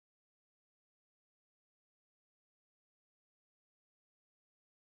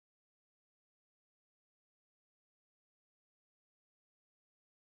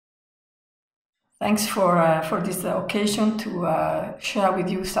Thanks for this occasion to share with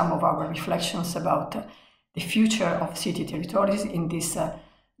you some of our reflections about the future of city territories in this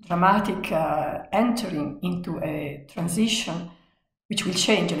dramatic entering into a transition which will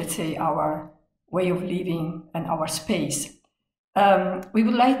change, let's say, our way of living and our space. We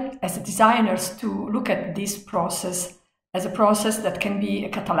would like, as designers, to look at this process as a process that can be a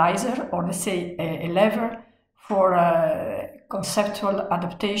catalyzer, or let's say a lever for a conceptual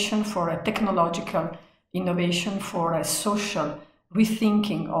adaptation, for a technological innovation, for a social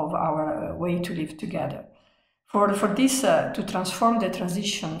rethinking of our way to live together. For this to transform the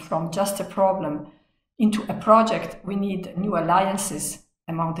transition from just a problem into a project, we need new alliances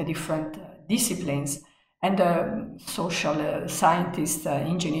among the different disciplines, and social scientists,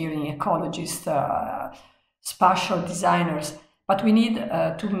 engineering, ecologists, spatial designers. But we need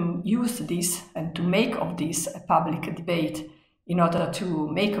to use this and to make of this a public debate in order to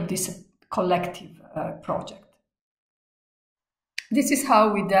make of this a collective project. This is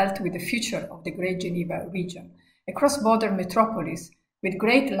how we dealt with the future of the Greater Geneva region, a cross-border metropolis with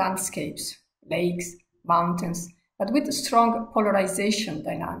great landscapes, lakes, mountains, but with strong polarization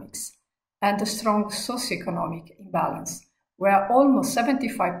dynamics and a strong socioeconomic imbalance, where almost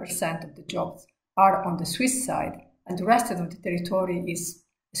 75% of the jobs are on the Swiss side and the rest of the territory is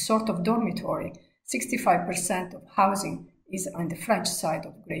a sort of dormitory. 65% of housing is on the French side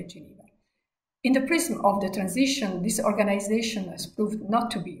of Greater Geneva. In the prism of the transition, this organization has proved not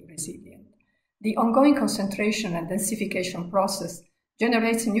to be resilient. The ongoing concentration and densification process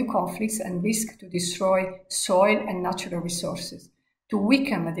generates new conflicts and risk to destroy soil and natural resources, to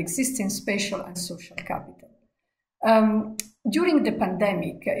weaken the existing spatial and social capital. During the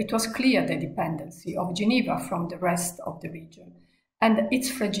pandemic, it was clear the dependency of Geneva from the rest of the region and its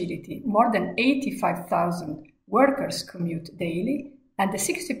fragility. More than 85,000 workers commute daily, and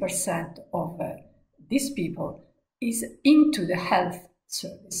 60% of these people is into the health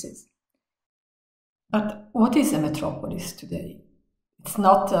services. But what is a metropolis today? It's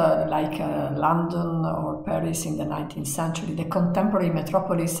not like London or Paris in the 19th century. The contemporary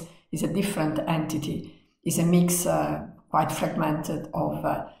metropolis is a different entity, is a mix quite fragmented of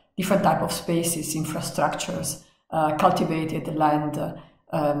different types of spaces, infrastructures, cultivated land,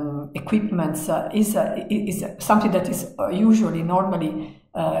 equipments, is something that is usually, normally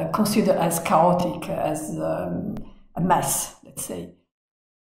considered as chaotic, as a mess, let's say.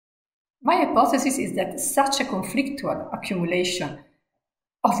 My hypothesis is that such a conflictual accumulation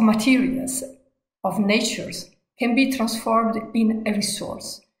of materials, of natures, can be transformed in a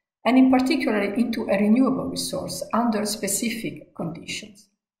resource, and in particular into a renewable resource under specific conditions.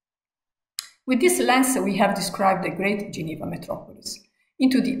 With this lens, we have described the Greater Geneva metropolis.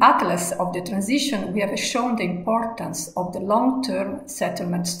 Into the atlas of the transition, we have shown the importance of the long-term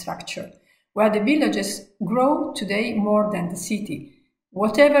settlement structure, where the villages grow today more than the city,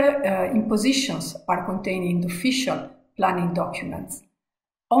 whatever impositions are contained in the official planning documents.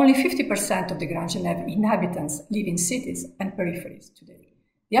 Only 50% of the Grand Genève inhabitants live in cities and peripheries today.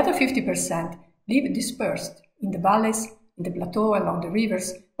 The other 50% live dispersed in the valleys, in the plateau, along the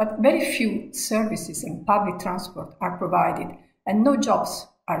rivers, but very few services and public transport are provided, and no jobs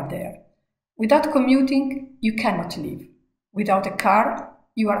are there. Without commuting, you cannot live. Without a car,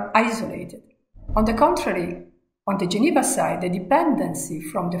 you are isolated. On the contrary, on the Geneva side, the dependency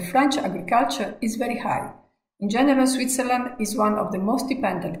from the French agriculture is very high. In general, Switzerland is one of the most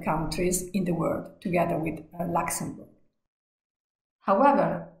dependent countries in the world, together with Luxembourg.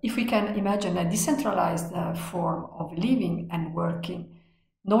 However, if we can imagine a decentralized form of living and working,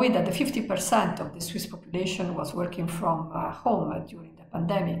 knowing that the 50% of the Swiss population was working from home during the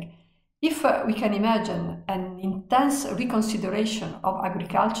pandemic, if we can imagine an intense reconsideration of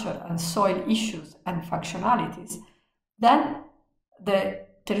agriculture and soil issues and functionalities, then the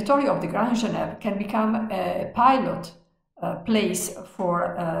territory of the Grand Genève can become a pilot place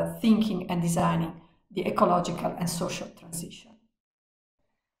for thinking and designing the ecological and social transition.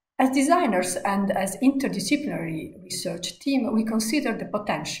 As designers and as interdisciplinary research team, we consider the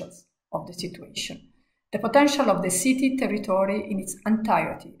potentials of the situation, the potential of the city territory in its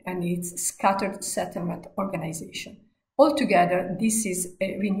entirety and its scattered settlement organization. Altogether, this is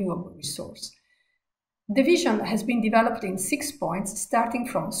a renewable resource. The vision has been developed in 6 points, starting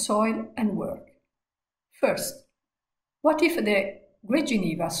from soil and work. First, what if the Greater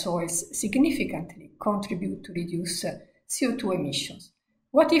Geneva soils significantly contribute to reduce CO2 emissions?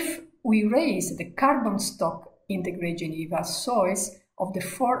 What if we raise the carbon stock in the Greater Geneva soils of the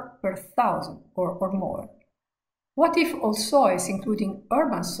 4 per 1,000 or more? What if all soils, including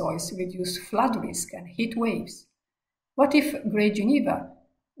urban soils, reduce flood risk and heat waves? What if Greater Geneva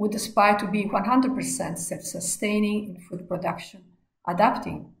would aspire to be 100% self-sustaining in food production,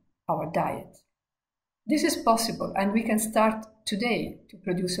 adapting our diet. This is possible, and we can start today to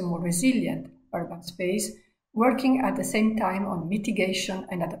produce a more resilient urban space, working at the same time on mitigation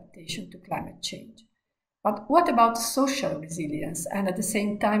and adaptation to climate change. But what about social resilience and at the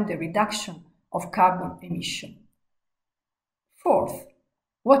same time the reduction of carbon emission? Fourth,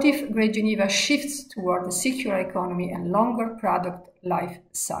 what if Greater Geneva shifts toward a circular economy and longer product life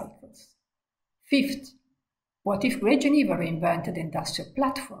cycles? Fifth, what if Greater Geneva reinvented industrial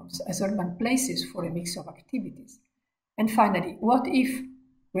platforms as urban places for a mix of activities? And finally, what if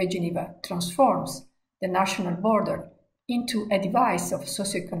Greater Geneva transforms the national border into a device of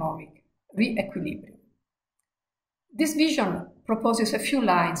socioeconomic re-equilibrium? This vision proposes a few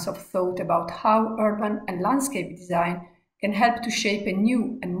lines of thought about how urban and landscape design can help to shape a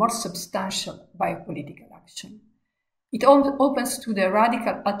new and more substantial biopolitical action. It opens to the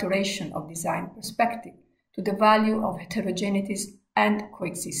radical alteration of design perspective, to the value of heterogeneities and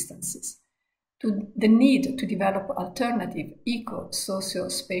coexistences, to the need to develop alternative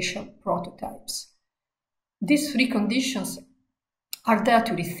eco-socio-spatial prototypes. These three conditions are there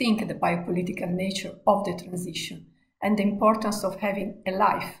to rethink the biopolitical nature of the transition and the importance of having a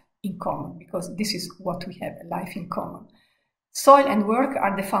life in common, because this is what we have, a life in common. Soil and work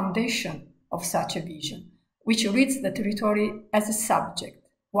are the foundation of such a vision, which reads the territory as a subject,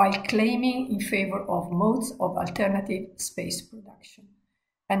 while claiming in favor of modes of alternative space production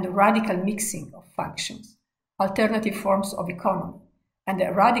and the radical mixing of functions, alternative forms of economy, and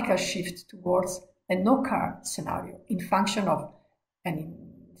a radical shift towards a no-car scenario in function of,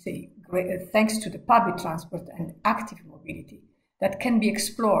 thanks to the public transport and active mobility that can be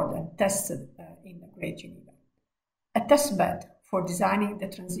explored and tested in Greater Geneva. A testbed for designing the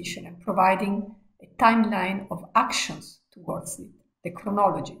transition and providing a timeline of actions towards it, the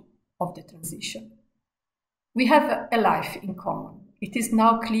chronology of the transition. We have a life in common. It is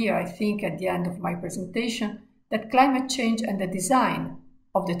now clear, I think, at the end of my presentation, that climate change and the design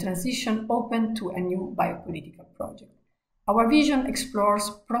of the transition open to a new biopolitical project. Our vision explores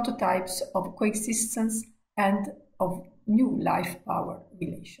prototypes of coexistence and of new life-power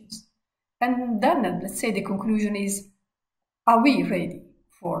relations. And then, let's say, the conclusion is, are we ready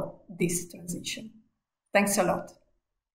for this transition? Thanks a lot.